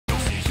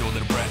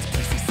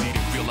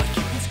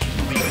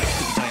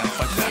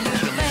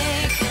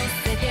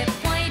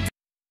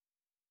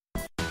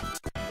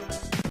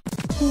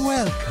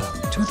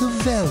Welcome to the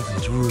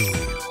Velvet Room.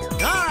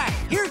 All right,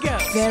 here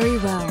goes. Very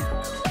well.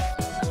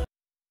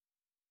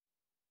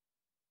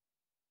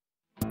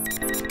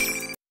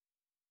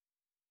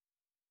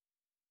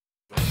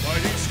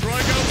 Mighty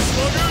strikeout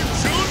slugger,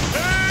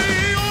 Junpei!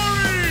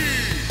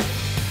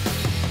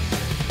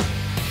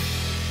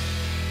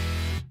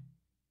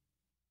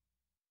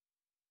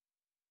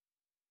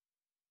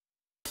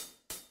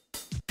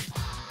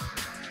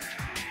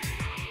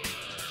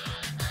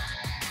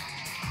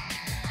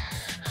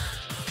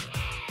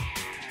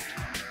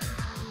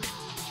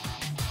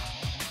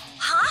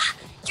 Huh?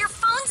 Your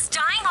phone's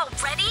dying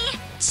already?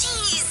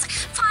 Jeez.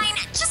 Fine,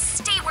 just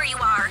stay where you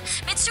are.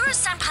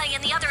 Mitsuru-senpai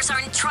and the others are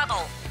in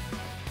trouble.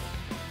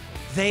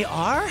 They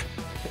are?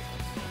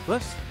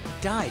 Whoops,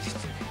 it died.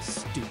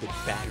 Stupid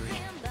battery.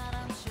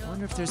 I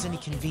wonder if there's any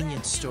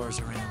convenience stores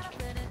around.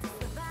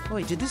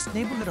 Wait, did this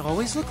neighborhood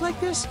always look like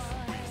this?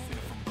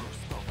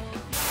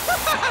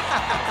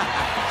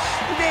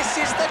 This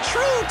is the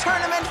true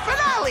tournament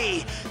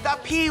finale! The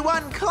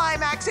P1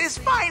 climax is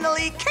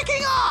finally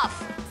kicking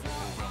off!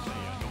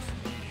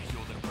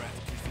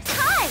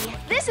 Hi,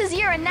 this is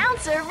your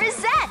announcer,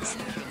 Rosette.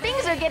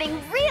 Things are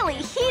getting really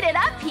heated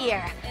up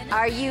here.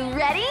 Are you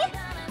ready?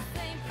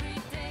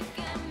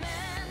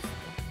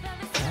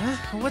 Huh?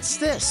 What's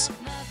this?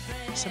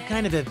 Some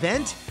kind of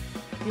event?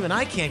 Even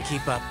I can't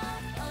keep up.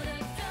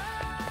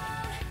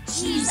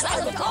 Jeez,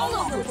 I looked all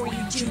over for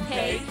you,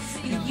 Junpei.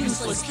 You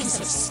useless piece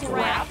of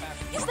scrap.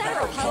 You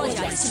better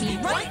apologize to me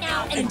right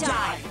now and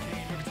die.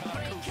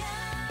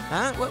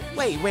 Huh?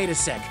 Wait a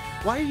sec.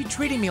 Why are you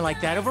treating me like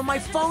that over my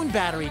phone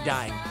battery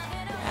dying?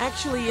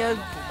 Actually,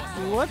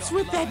 what's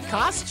with that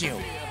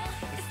costume?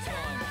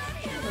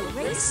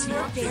 Erase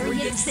your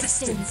very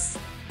existence.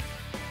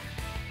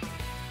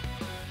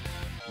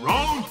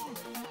 Round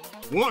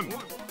 1.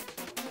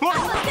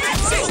 Fight!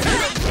 That's it!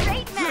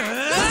 Great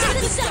match. Let's do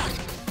this up!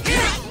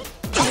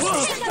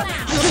 Take them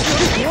out! They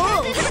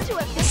turned it into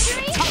a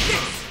victory?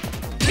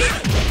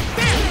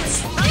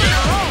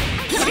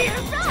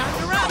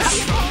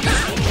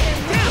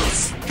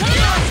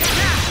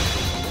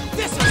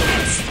 This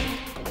is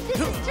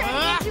This is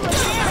turning into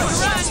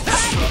a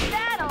very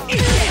battle.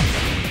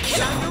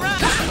 time to run!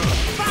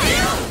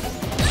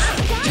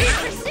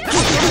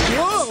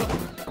 Whoa!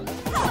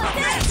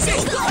 That's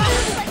it!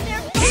 Like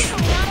they're both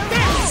on a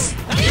roll.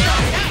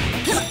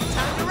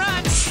 Time to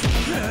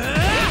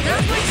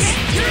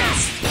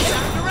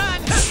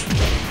run!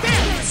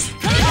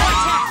 Time to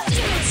run!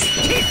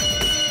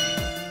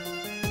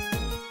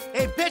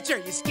 Hey, pitcher,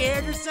 you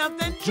scared or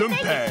something? They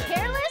Junpei! get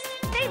careless?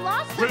 They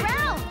lost the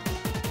round.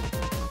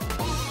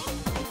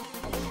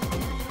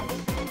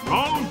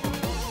 Round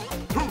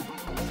 2.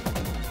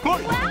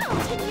 Fight! Wow,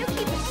 can you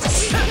keep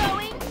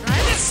going?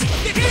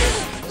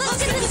 Let's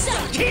do this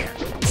up! Here!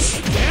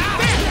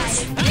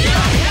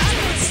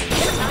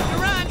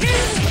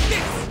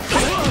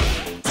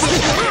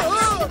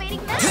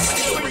 Activating that.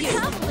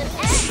 Compliment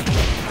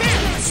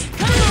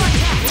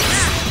end.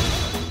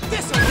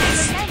 This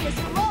Tremendous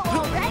roll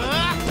already.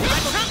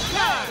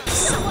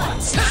 So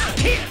what?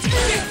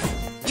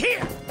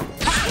 Here!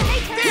 Can they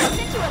turn this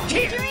into a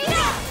victory?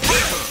 Time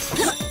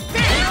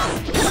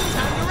to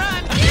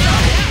run!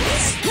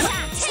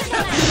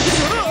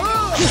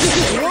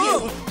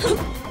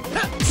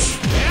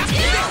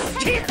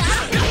 Take them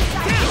out!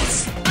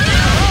 Here!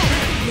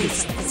 This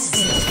is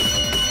it.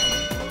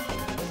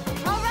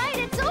 All right,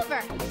 it's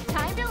over.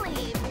 Time to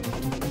leave.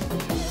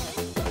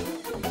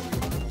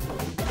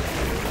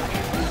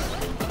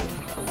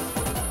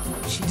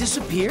 She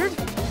disappeared?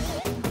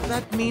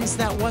 That means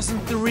that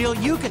wasn't the real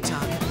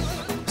Yucatan.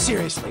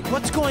 Seriously,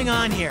 what's going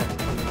on here?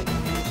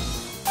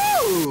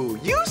 Ooh,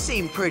 you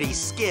seem pretty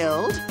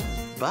skilled.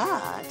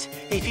 But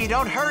if you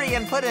don't hurry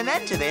and put an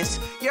end to this,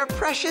 your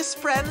precious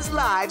friends'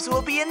 lives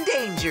will be in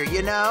danger,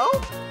 you know?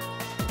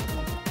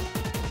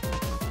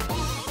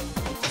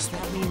 Does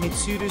that mean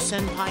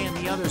Mitsuru-senpai and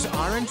the others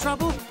are in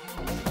trouble?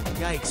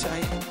 Yikes, I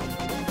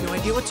have no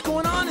idea what's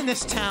going on in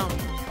this town.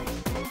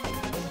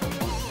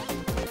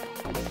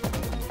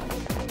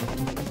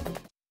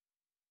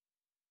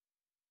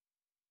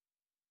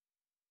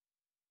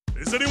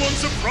 Is anyone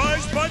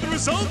surprised by the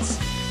results?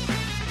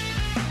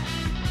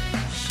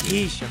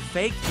 Sheesh, a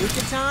fake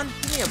Yucatan?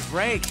 Give me a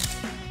break.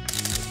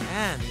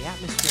 Man, the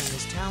atmosphere in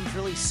this town's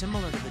really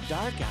similar to the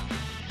dark out.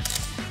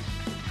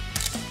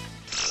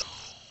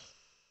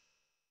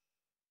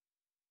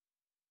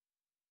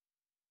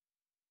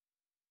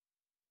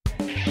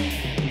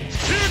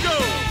 Here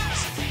goes!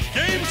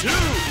 Game 2!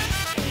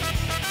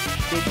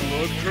 The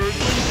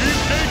blood-curdling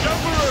beefcake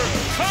emperor,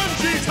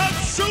 Kanji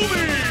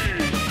Tatsumi!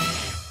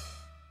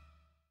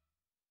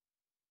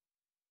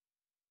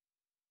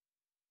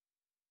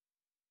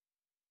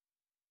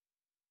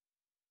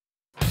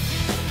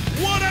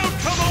 What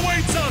outcome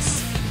awaits us?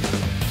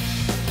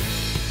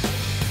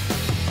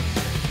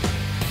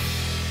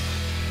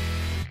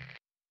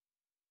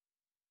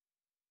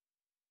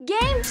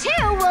 Game 2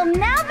 will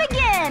now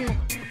begin.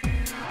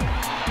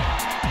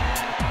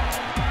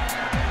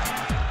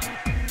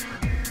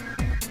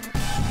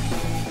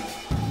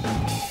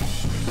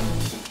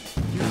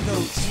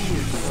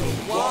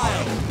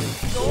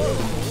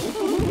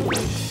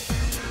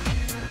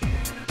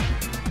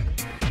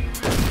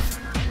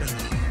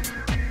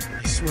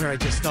 swear I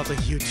just felt a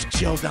huge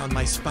chill down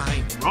my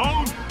spine.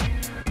 Round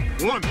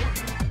 1.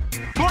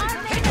 Fight!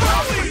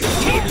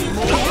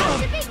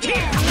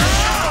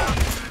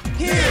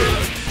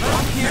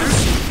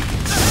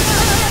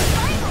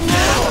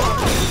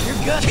 You're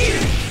good.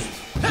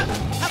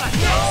 How about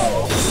this?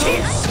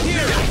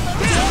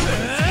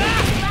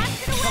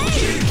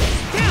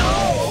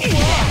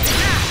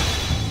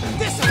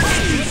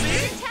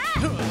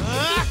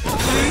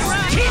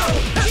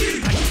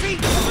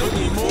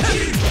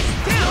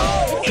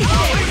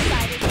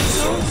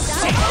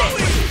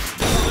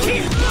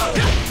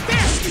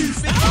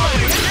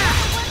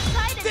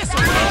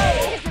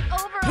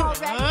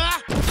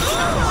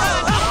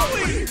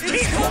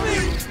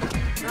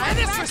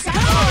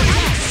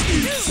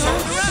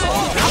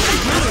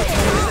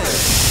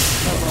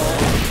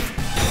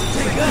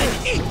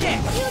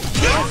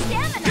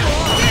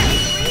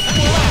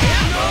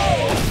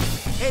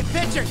 Hey,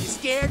 pitcher, you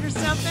scared or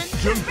something?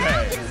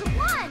 Junpei! Is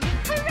won!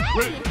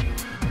 Hooray!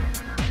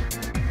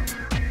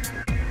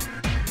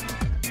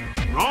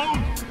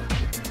 Round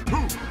 2.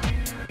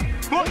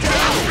 Fight!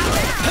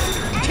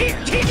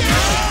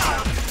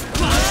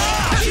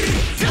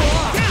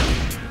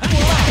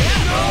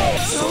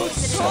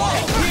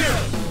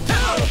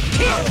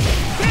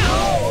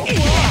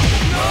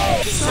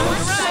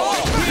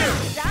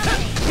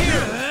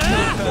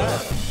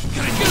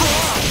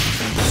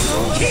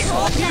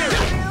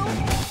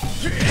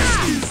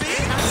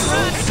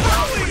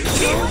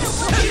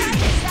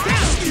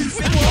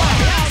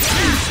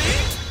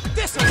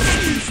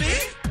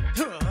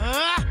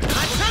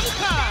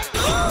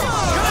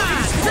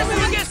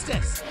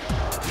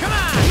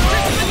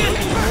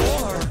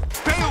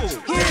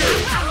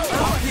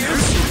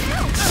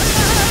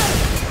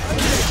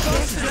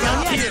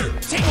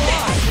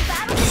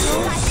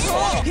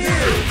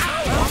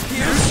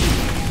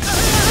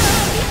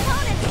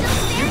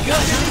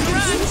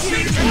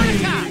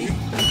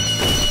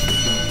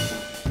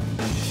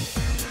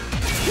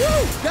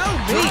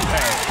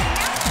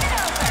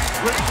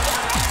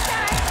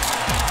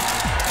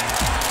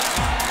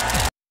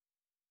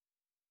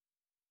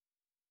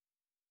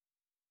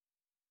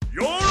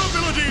 Your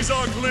abilities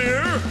are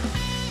clear!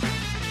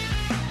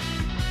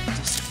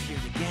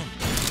 Disappeared again.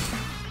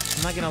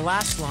 I'm not gonna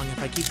last long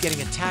if I keep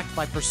getting attacked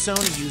by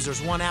Persona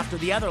users one after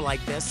the other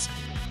like this.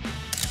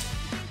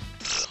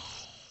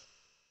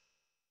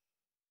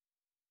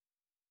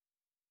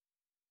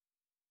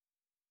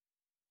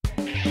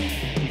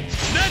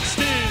 Next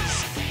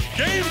is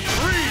Game 3!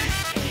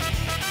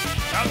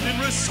 Captain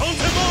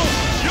Resentable,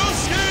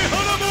 Yosuke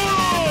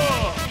Hanamura!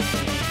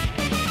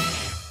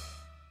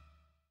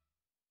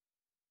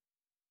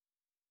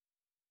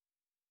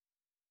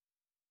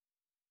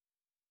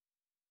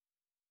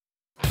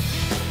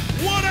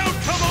 What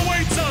outcome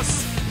awaits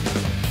us?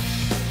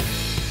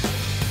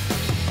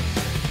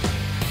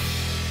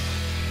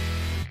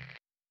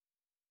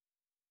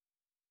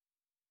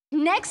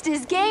 Next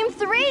is Game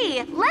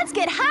 3. Let's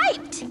get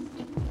hyped!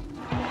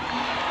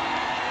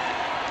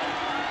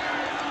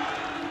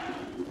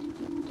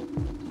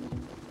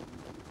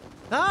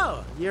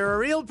 Oh, you're a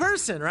real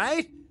person,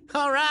 right?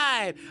 All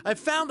right, I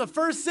found the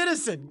first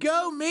citizen.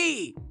 Go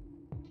me!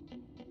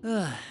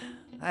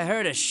 I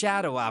heard a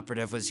shadow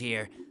operative was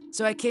here,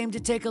 so I came to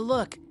take a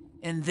look.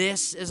 And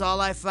this is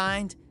all I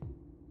find?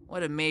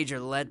 What a major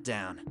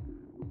letdown.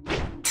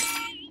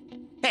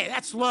 Hey,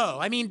 that's low.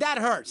 I mean, that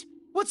hurt.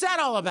 What's that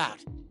all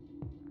about?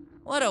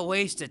 What a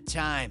waste of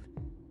time.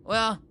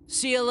 Well,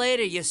 see you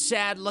later, you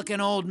sad-looking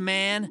old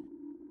man.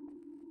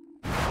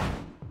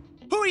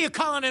 Who are you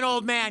calling an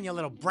old man, you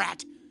little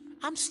brat?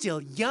 I'm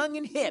still young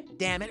and hip,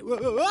 damn it. Whoa,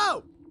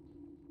 whoa,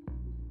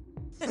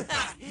 whoa.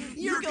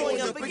 You're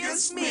going up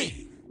against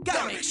me.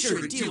 Gotta make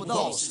sure to deal with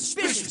all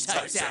suspicious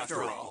types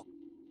after all.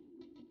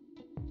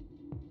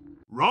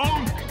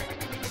 Round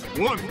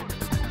 1.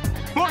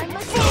 Fight!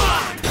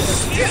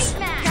 Street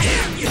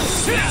match!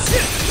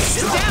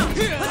 Sit down!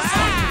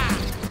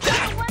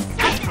 A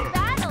one-sided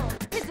battle!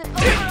 Is it over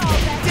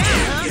already?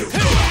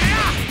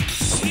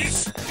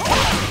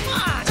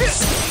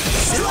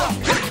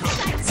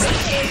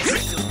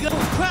 Go,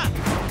 crap!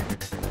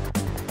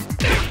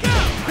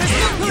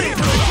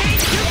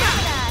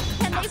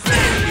 Can they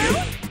see you?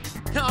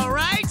 All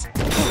right!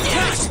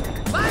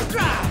 Line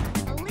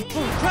drive! A lead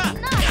crap.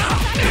 is not a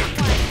second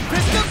one.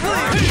 Crystal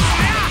clear!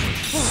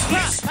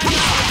 Crap!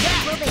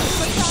 Will they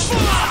push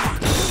on?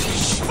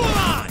 Full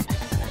on!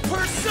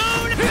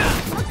 Persona!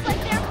 Looks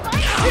like they're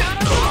fighting on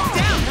a roll.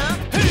 Down, huh?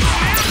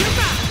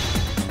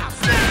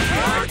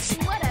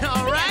 What a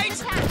All right.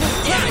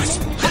 fierce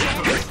attack.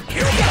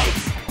 Here we go!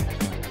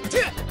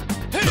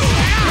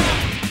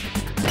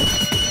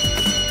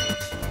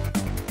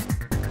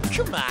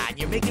 Come on,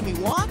 you're making me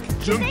walk? They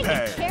get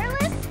Junpei!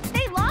 careless?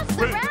 They lost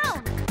the Wait.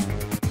 round.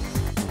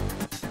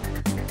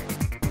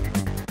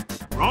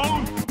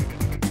 Round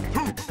 2.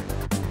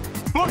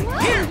 Fight! Whoa,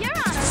 you're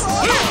on a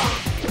roll.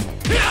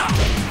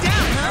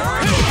 Down, huh?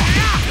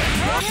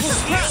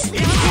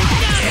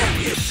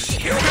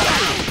 Here we go.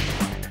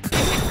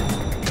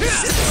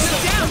 Sit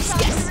down!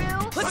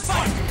 Through. Let's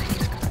fight!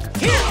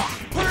 Here!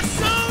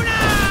 Persona!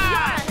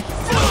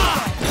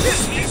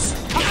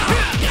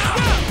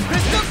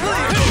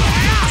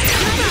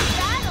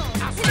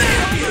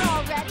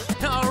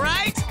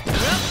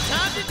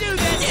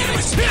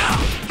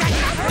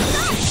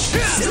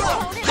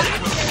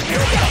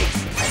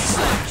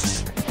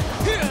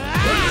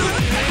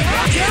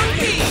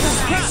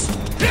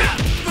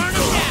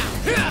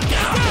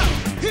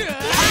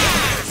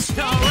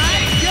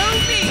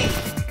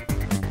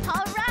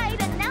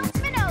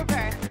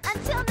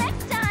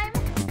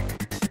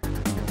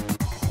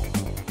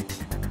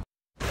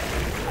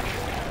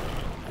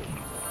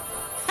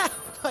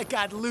 like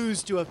I'd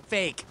lose to a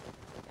fake.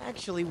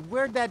 Actually,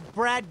 where'd that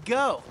brat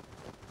go?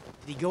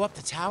 Did he go up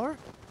the tower?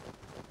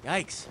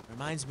 Yikes,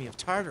 reminds me of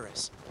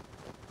Tartarus.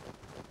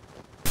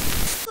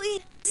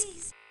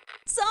 Please,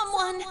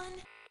 someone.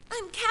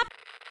 I'm captured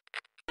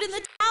in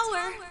the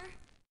tower.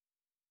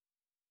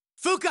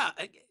 Fuka!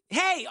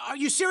 Hey, are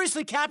you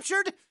seriously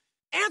captured?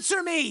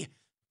 Answer me!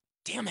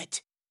 Damn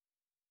it.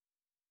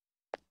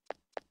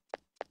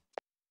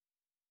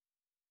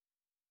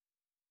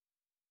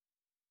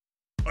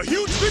 A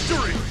huge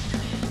victory!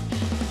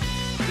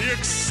 The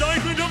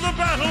excitement of the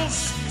battle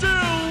still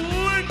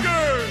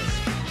lingers!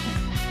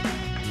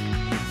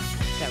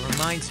 That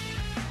reminds me,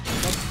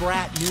 that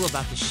brat knew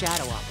about the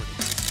shadow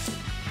operatives.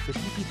 Could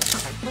he be the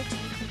culprit?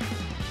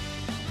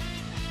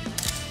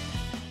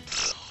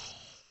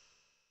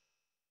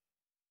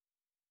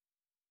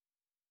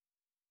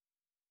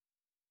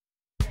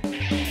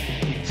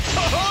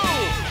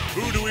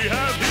 Ho-ho! Who do we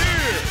have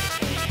here?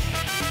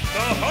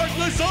 The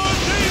Heartless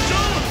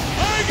Archangel,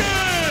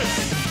 Aegis!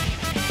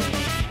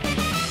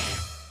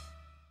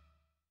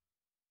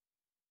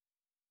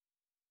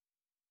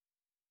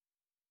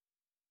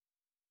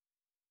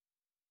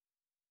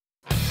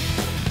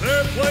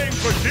 They're playing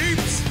for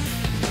keeps?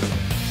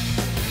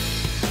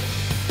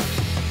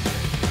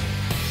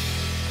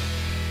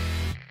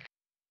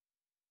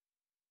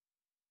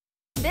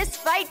 This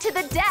fight to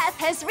the death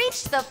has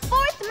reached the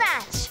 4th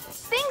match.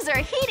 Things are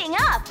heating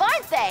up,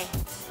 aren't they?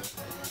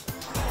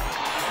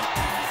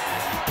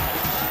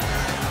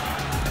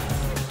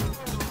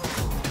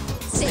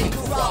 Stay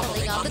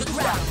groveling on the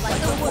ground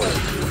like the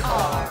warrior you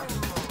are.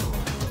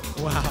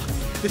 Wow,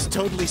 this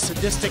totally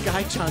sadistic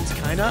Aichan's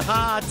kinda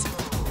hot.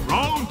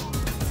 Round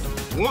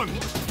 1.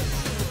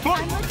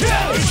 Fight!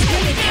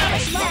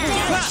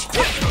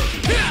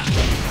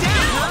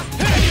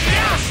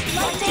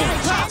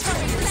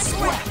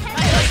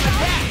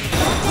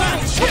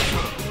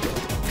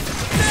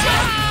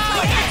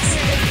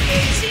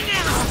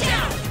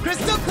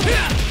 Crystal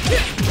clear!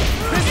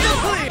 Crystal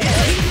clear!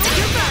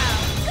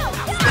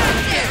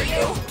 Dare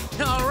you?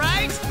 All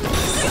right!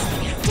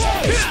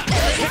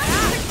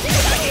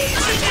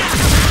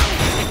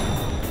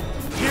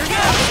 Here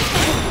goes!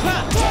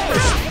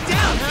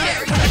 Down, huh?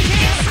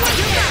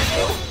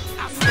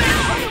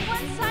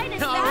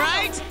 One-sided All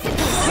right!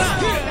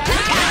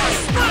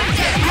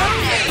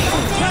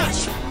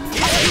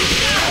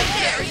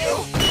 Dare you?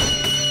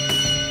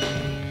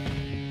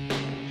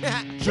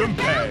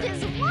 Junpei!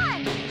 is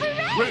won!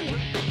 Hooray!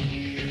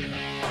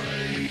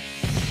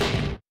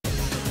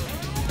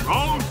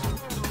 Round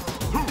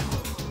 2.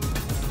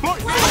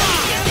 Fight!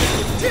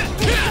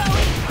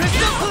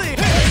 Crystal clear!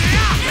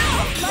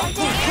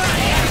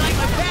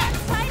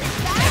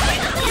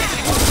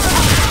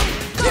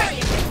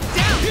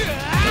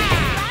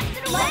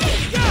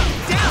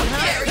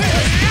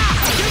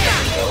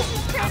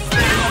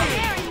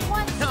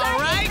 All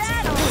right!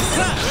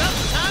 Well,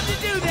 time to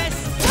do this!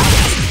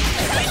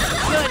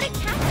 Good!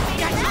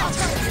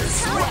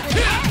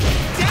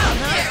 Down,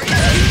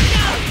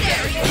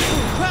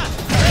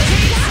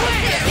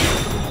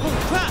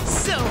 huh?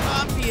 So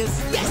obvious!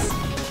 Yes!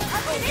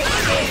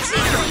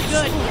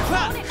 Good!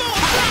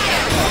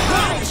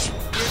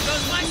 Here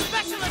goes my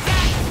special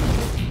attack!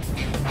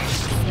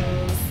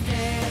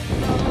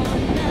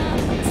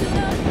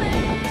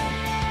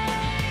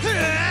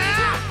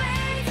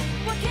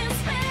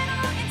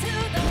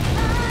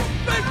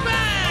 Big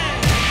bang!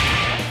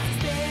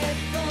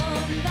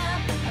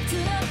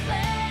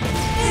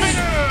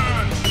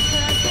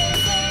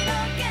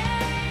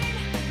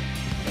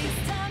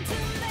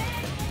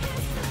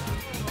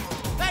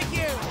 Thank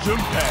you!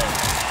 Junpei!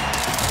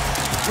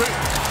 Win!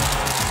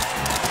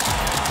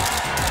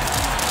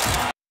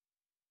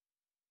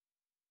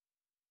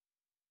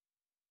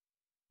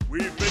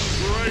 We've been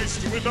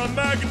graced with a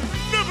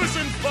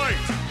magnificent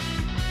fight!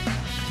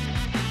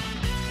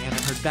 I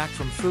haven't heard back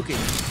from Fuki.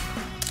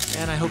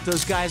 And I hope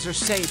those guys are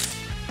safe.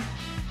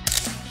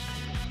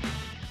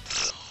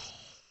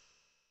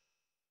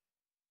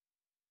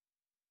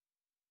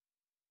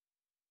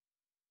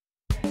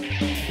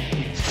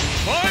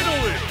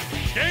 Finally!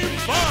 Game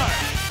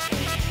 5!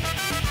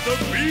 The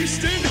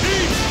Beast in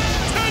Heat,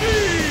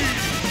 Teddy!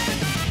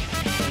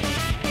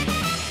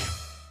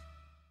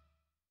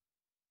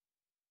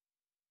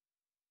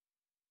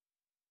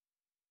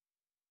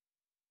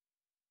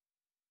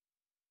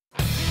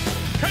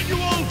 Can you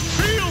all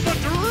feel the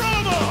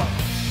drama?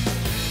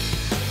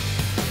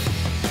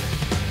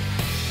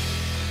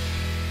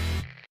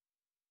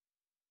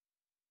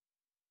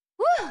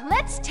 Whew,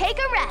 let's take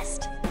a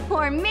rest.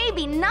 Or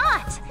maybe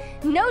not.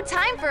 No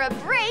time for a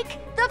break.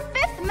 The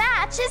 5th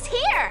match is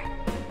here.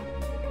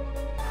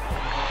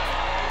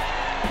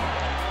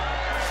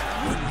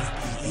 Wouldn't it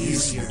be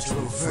easier to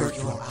avert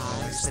your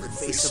eyes than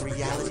face a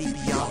reality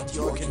beyond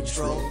your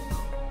control?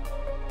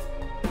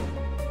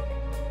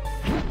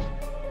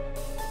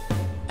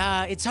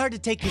 It's hard to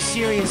take you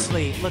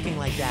seriously looking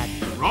like that.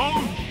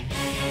 Round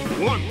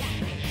 1.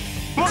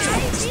 Fight!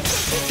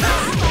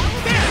 Combo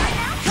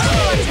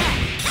attack!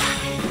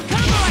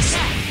 Combo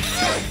attack!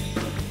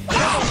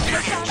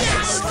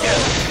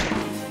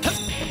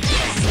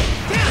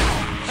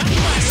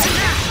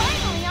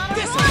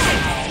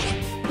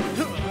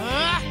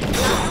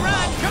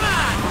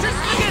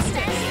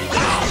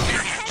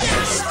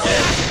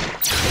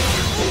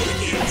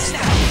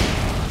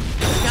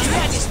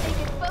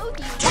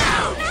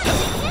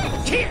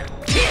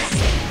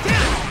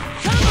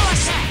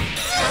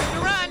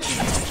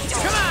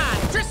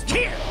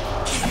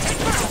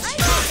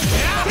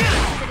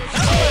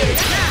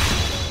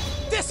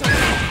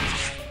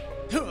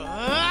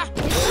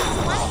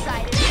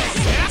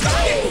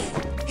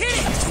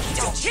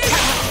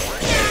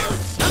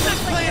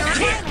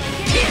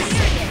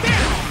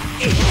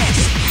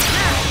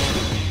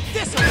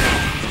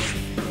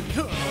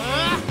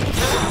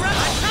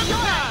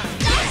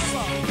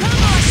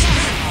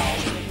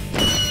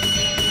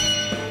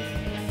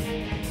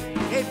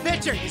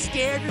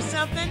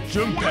 something?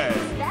 Junpei.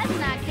 Yikes, that's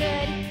not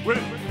good. Win.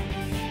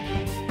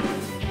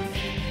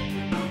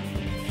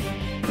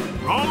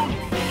 Round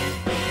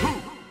 2.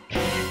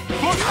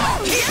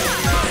 Fight!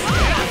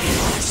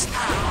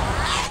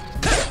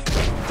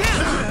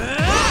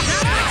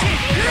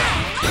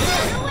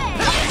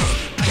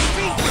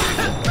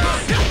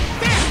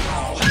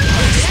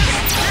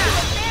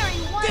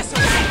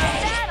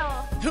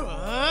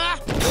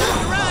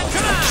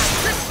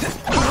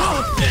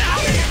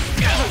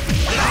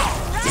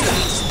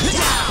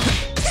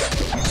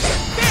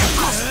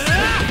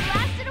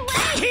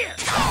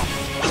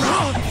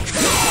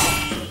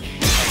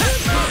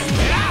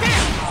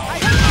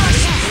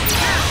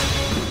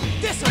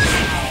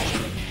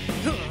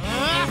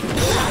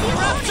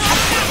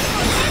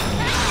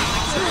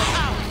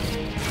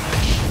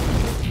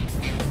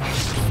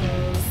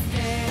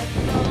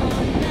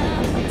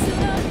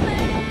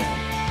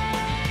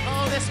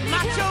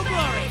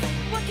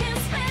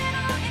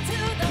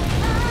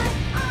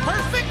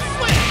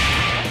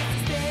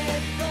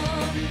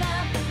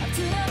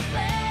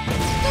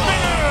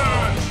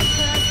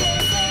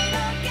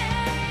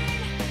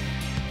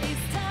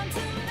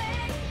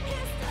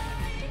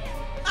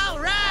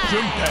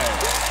 Junpei.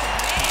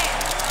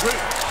 Win.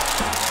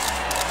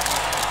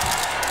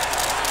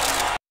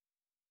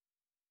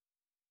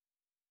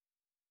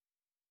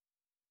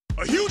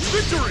 A huge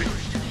victory!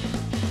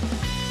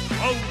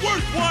 A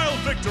worthwhile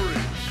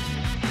victory!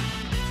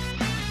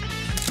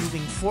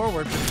 Moving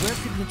forward, but where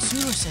could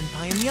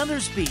Mitsuru-senpai and the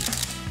others be?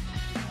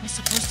 Am I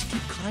supposed to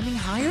keep climbing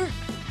higher?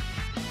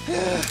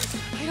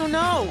 I don't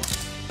know.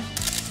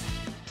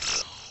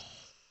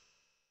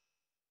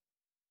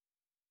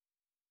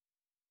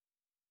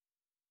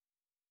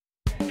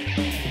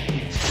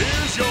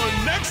 Here's your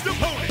next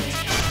opponent!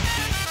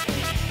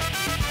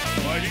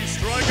 Mighty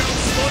Strikeout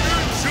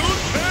Slugger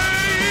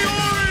Junpei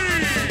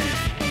Iori!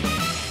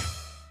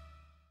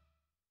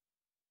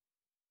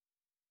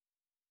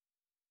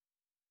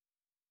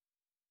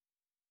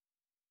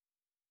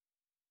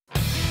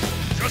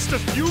 Just a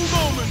few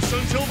moments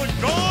until the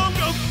gong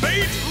of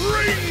fate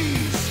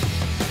rings!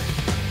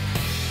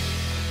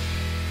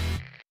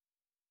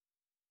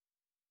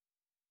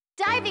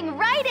 Diving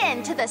right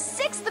into the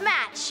 6th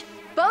match.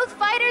 Both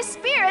fighters'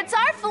 spirits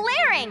are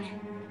flaring.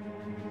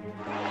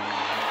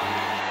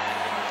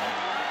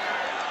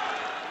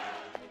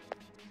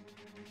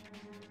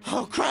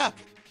 Oh, crap!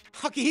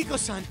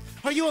 Akihiko-san,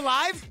 are you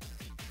alive?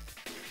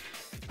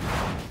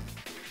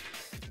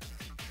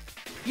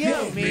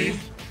 Yo, me.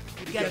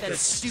 You got that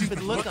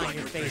stupid look on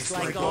your face,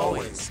 like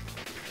always.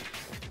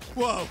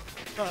 Whoa,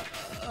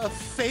 a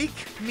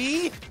fake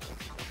me?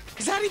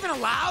 Is that even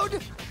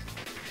allowed?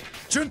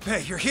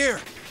 Junpei, you're here!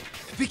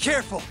 Be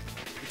careful!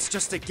 It's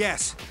just a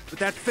guess, but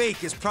that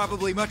fake is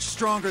probably much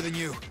stronger than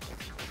you.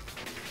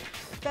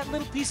 That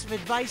little piece of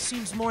advice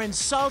seems more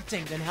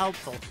insulting than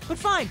helpful. But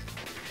fine,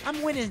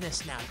 I'm winning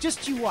this now.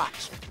 Just you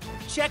watch.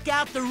 Check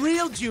out the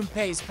real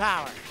Junpei's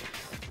power.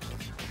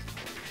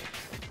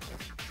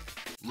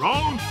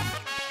 Round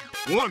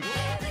 1.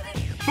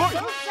 Fight!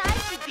 Both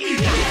sides should be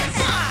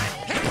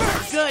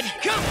Good.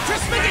 Come,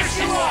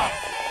 Trismegistion Wall!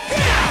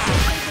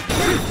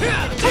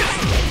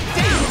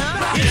 Down,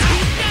 huh?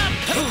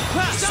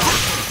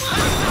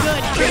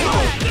 Good.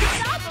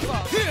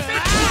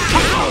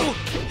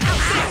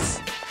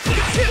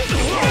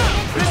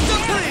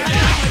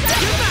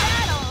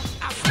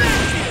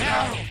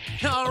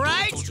 All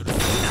right.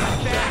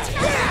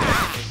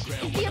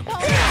 the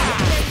opponent.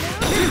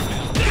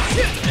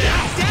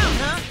 Down,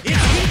 huh?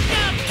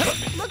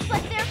 Looks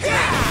like they're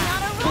currently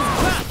on a roll.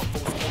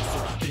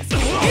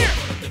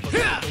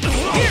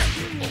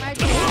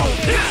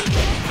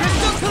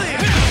 Crystal clear.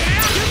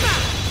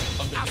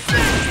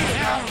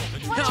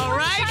 All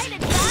right.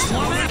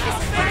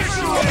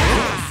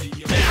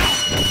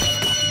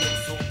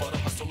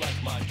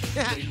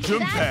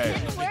 Junpei. That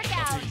didn't work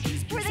out.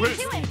 Were they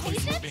too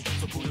impatient?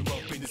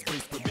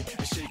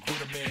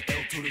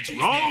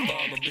 Round 2.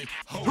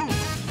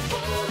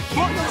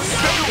 Fight!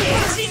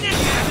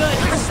 Good.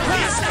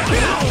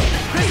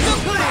 Crystal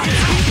clear.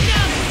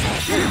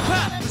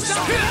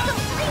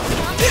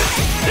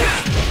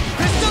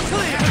 Crystal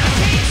clear.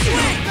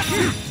 Swing.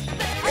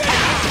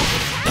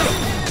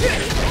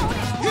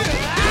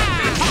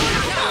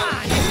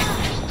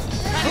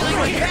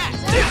 Like that.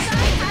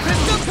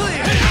 Crystal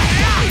clear.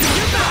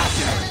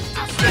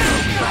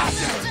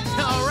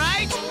 All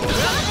right.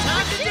 Well,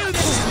 time to do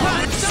this.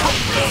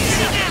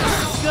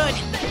 Good.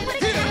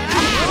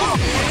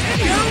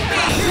 Go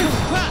me.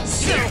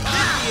 So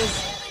obvious.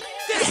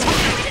 This is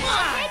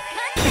mine.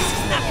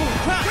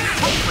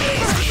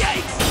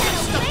 Yikes.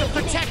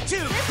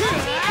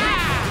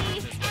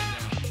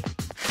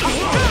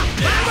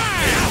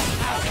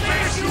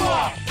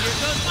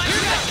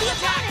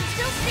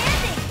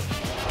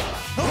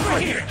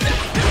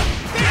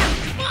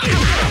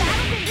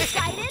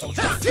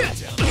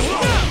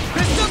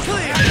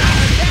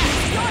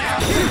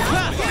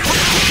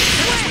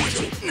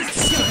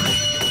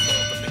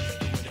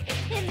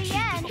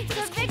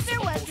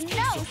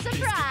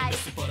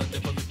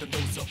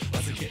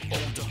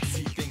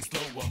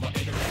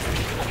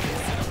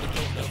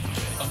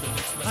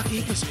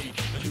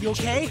 You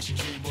okay?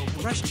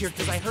 I rushed here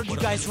because I heard you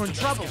guys were in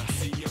trouble.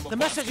 The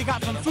message I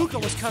got from Fuka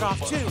was cut off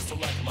too.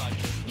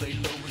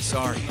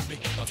 Sorry.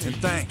 And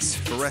thanks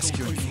for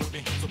rescuing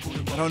me.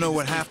 I don't know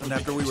what happened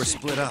after we were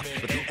split up,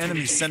 but the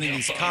enemy's sending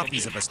these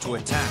copies of us to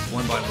attack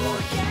one by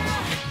one.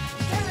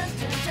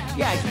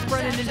 Yeah, I keep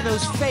running into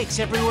those fakes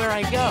everywhere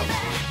I go.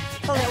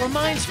 Oh, that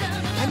reminds me.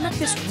 I met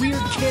this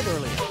weird kid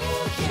earlier.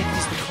 Think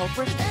he's the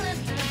culprit?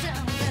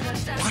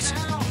 What?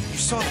 You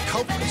saw the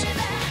culprit?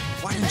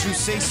 Why didn't you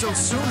say so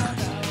sooner?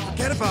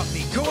 Forget about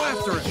me. Go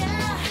after him.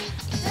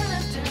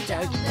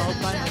 All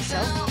by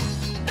myself?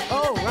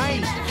 Oh,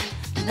 right.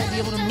 I won't be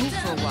able to move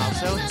for a while,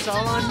 so it's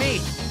all on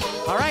me.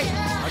 All right,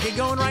 I'll get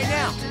going right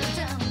now.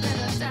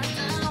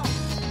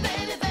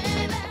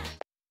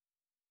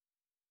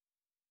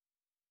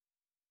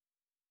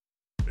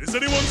 Is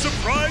anyone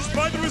surprised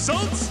by the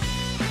results?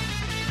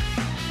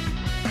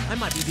 I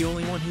might be the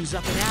only one who's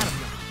up and at him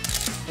now.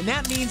 And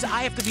that means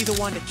I have to be the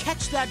one to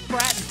catch that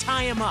brat and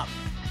tie him up.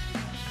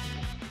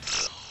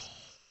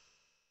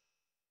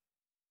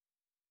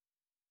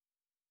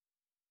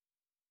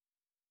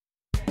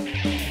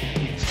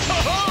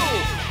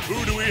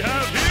 Who do we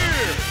have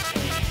here?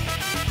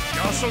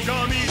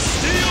 Yasogami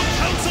Steel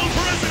Council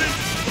President,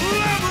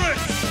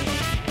 Labyrinth!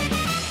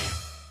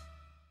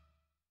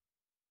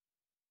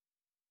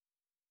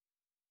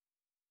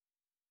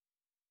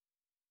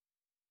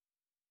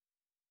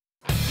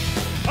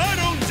 I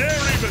don't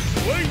dare even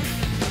blink!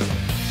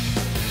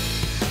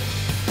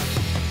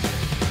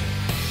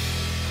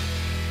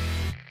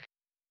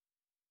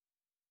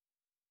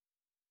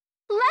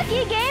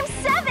 Lucky Game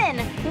 7!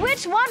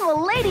 Which one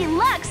will Lady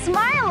Luck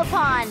smile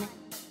upon?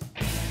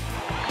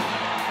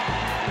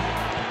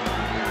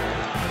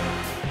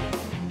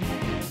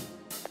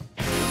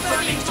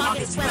 Burning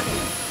target's weapon.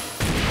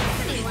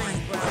 Pretty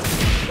lame, bro.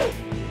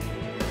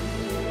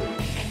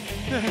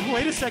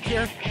 Wait a sec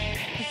here.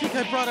 I think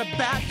I brought a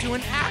bat to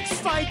an axe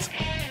fight.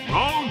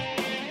 Round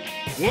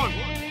one.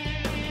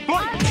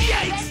 Fight!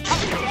 Yikes!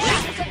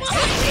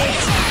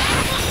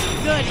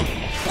 Good.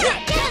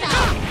 Get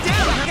up!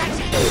 Down! I got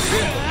you!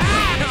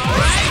 All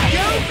right,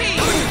 go me!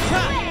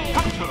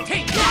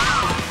 Hey!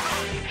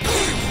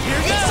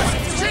 Here goes!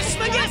 Trish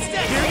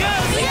Magesta! Here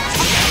goes!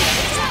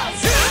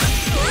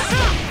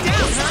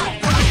 Down, huh?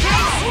 Crystal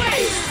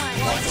clean!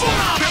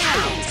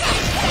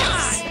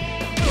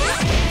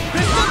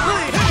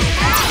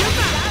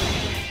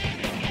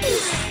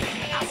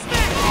 I'll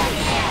smack!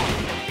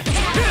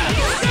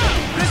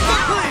 Crystal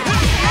clean!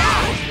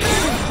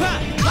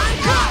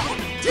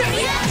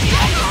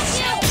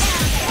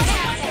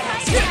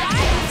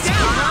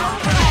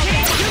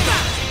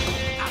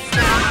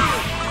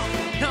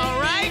 All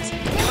right!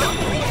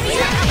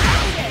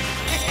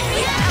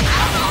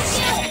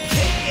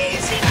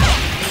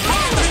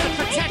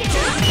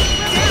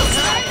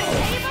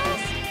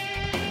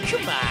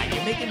 Come on,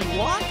 you're making me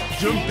walk?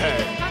 Junpei.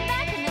 Come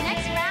back in the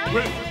next round?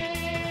 Wait.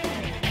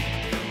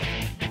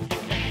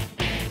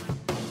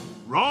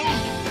 Round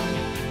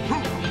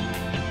two.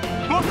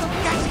 Fight!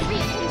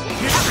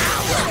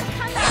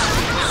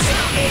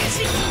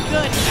 Easy.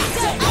 Good.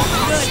 Good.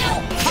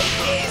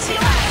 Easy.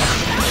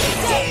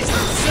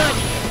 Easy. Good.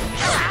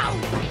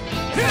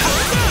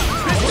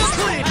 Crystal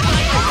clean.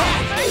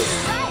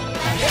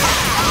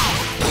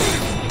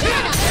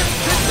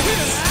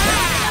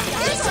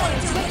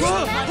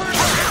 Whoa.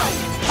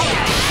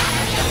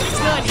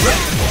 Good.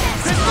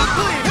 Crystal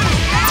clean.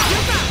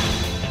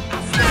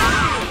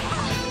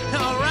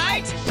 All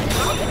right.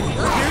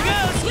 Here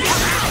goes.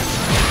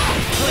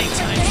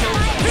 Playtime's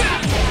over.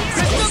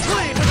 Crystal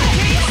clean.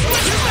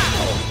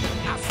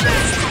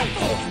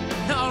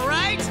 All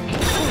right.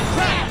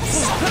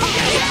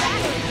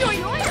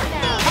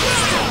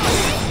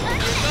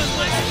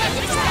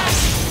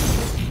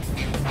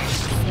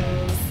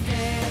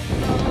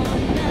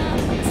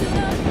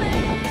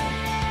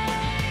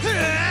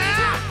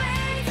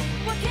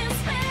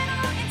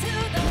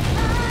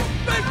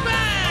 Bang,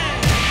 bang!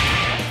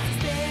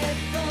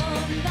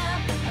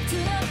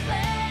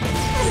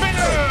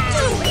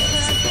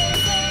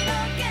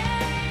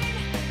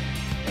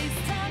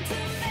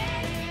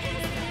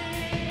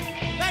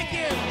 Thank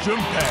you.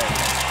 Junpei.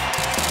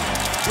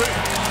 Wait.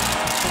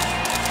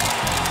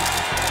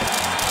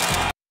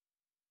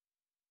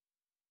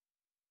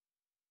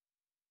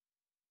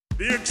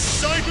 The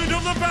excitement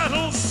of the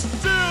battle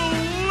still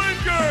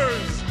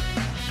lingers!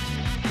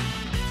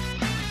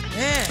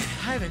 Man,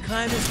 I haven't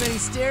climbed this many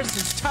stairs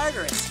since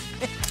Tartarus.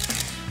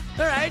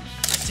 All right,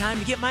 time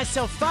to get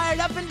myself fired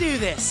up and do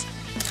this.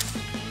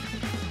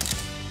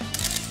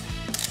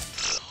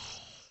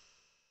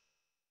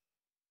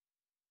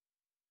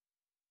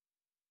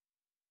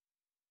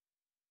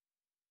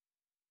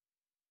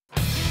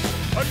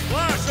 A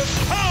clash of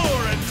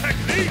power and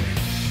technique!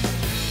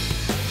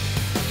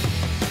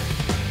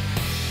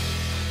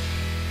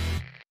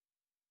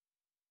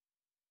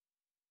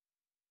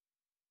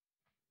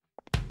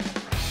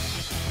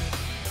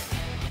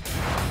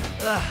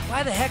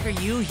 Why the heck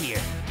are you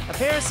here? A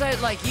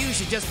parasite like you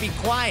should just be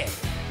quiet.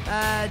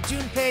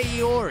 Junpei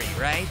Iori,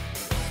 right?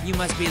 You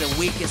must be the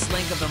weakest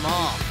link of them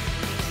all.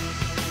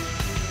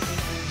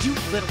 You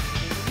little...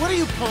 What are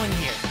you pulling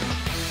here?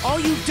 All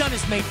you've done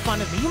is made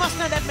fun of me. You must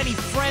not have many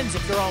friends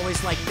if you're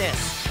always like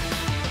this.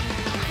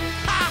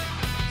 Ha!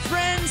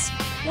 Friends?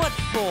 What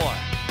for?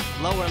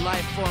 Lower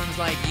life forms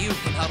like you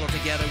can huddle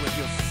together with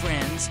your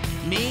friends.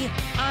 Me?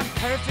 I'm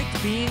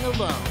perfect being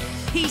alone.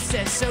 He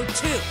says so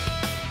too.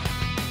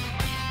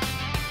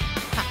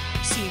 Ha!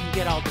 Seeing you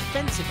get all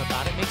defensive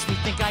about it makes me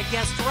think I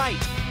guessed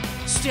right.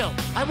 Still,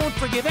 I won't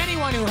forgive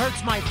anyone who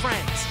hurts my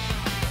friends.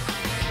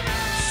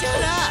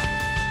 Shut up!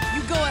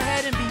 You go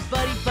ahead and be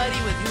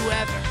buddy-buddy with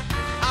whoever.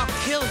 I'll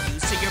kill you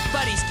so your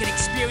buddies can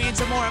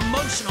experience a more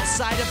emotional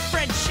side of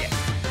friendship.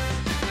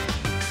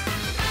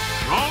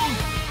 Round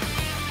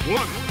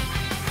 1.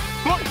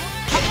 Fight!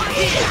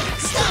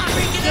 Stop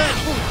freaking out!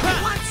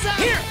 Want some?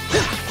 Here!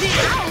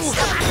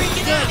 Stop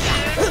freaking out!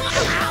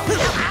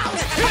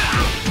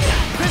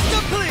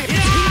 Crystal clear!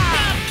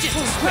 Just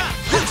a scrap!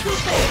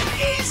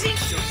 Easy!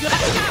 Good!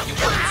 You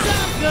want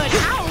some? Good!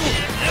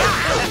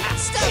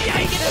 Stop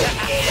freaking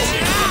out!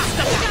 Easy! Want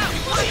some?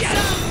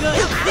 Good!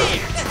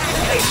 Here! Want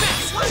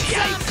some?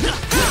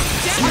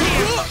 Down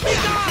here! Be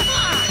gone!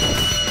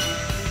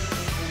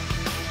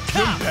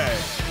 Junpei.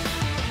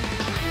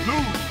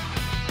 Lose.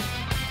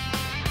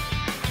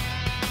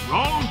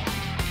 Round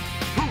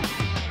 2.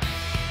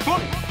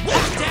 Fight!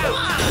 Down!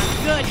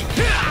 Good!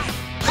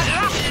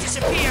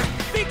 Disappear!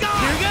 Be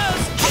gone! Here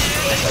goes!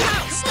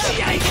 Stop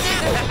freaking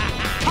out!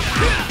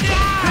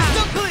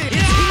 Crystal clear!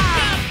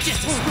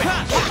 Just a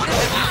script!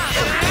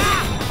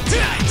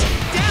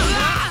 Down!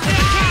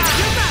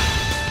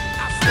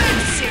 I'm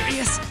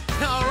serious!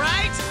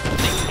 Alright!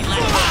 Makes me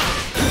laugh!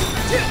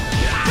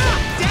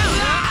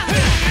 Down!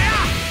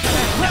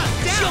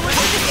 Show it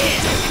to the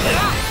kid!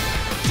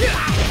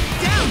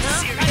 Down!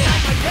 Serious! I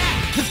like my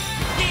back!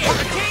 Here!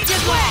 Change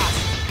his legs!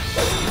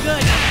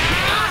 Good!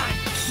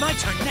 My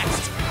turn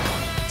next!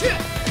 Be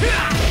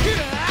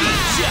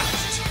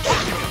just!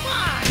 Come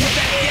on! You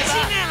better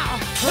easy now!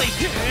 Please!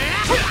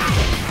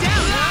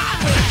 Down!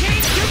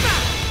 Change your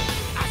mouth!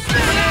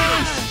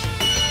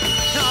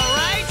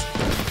 Alright!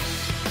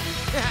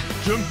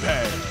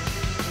 Junpei.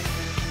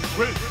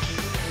 Win.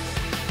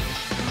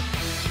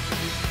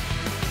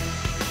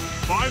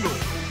 Final.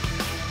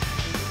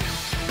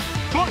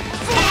 Fight!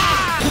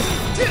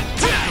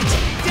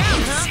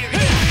 Down!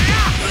 Serious!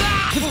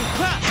 You want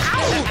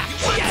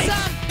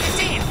some?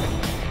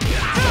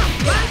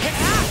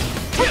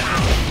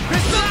 Damn!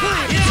 Crystal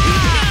clear!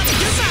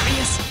 You're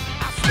serious!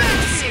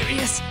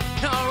 Serious!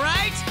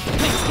 Alright!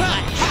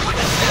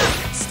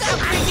 Stop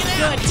freaking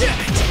out! Good!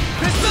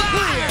 Crystal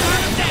clear!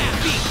 Down!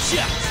 Be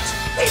just!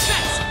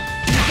 Defense!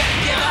 You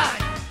better get on!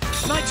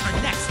 My turn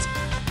next!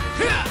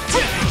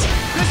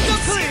 Crystal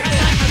clear!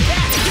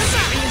 You're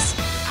serious!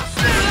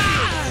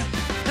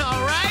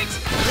 Alright!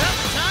 Well,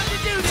 time to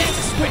do this! Just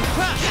a squint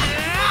crush!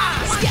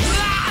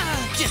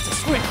 Just a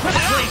squint crush!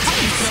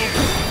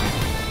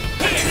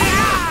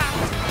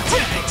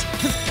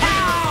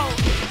 Ow!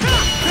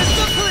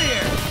 Crystal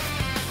clear!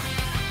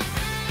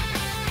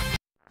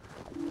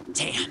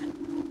 Damn!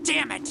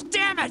 Damn it!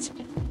 Damn it!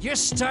 You're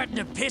starting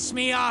to piss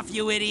me off,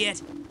 you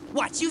idiot!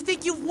 What, you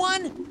think you've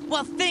won?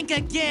 Well, think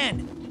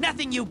again!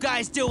 Nothing you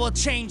guys do will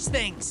change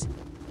things!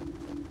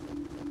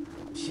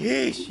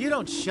 Sheesh, you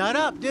don't shut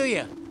up, do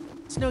you?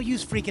 It's no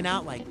use freaking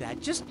out like that.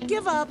 Just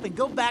give up and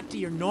go back to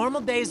your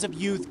normal days of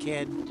youth,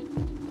 kid.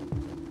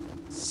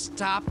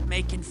 Stop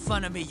making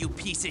fun of me, you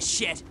piece of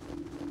shit!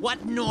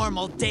 What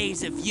normal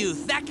days of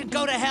youth? That could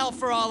go to hell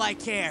for all I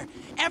care!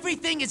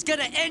 Everything is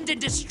gonna end in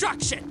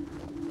destruction!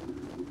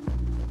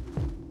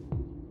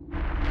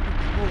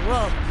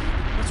 Whoa,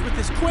 what's with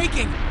this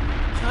quaking?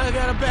 I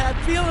got a bad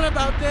feeling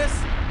about this.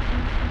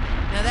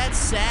 Now that's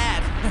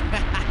sad.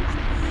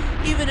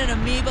 Even an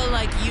amoeba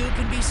like you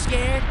can be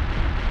scared?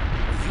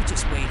 Well, you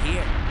just wait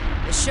here.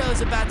 The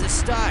show's about to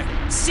start.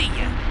 See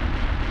ya!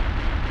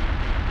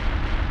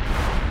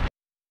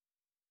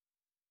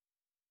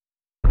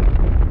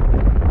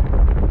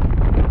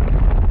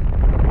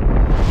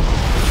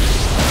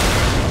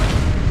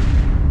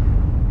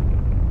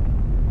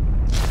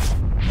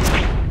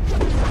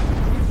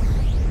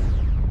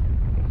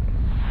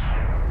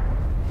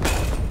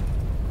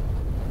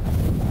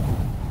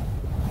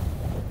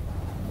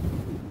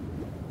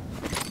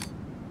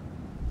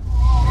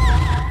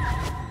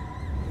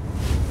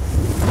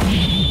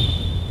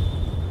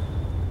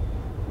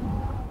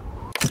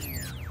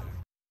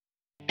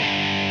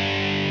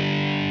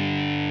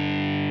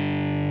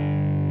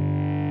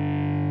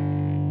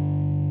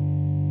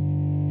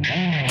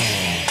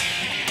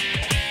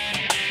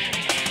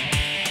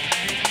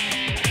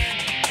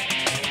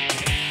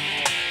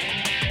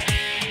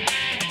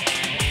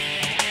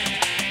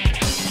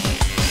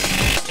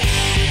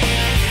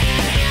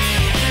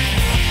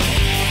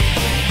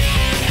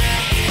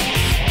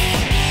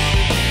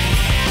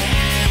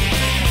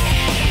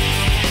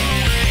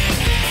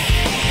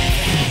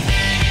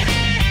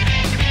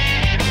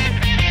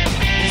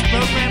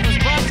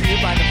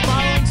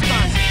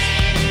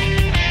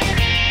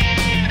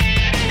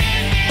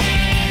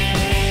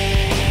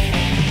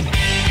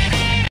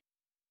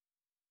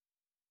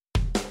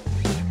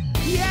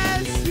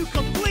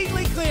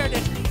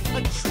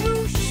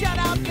 true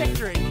shutout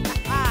victory.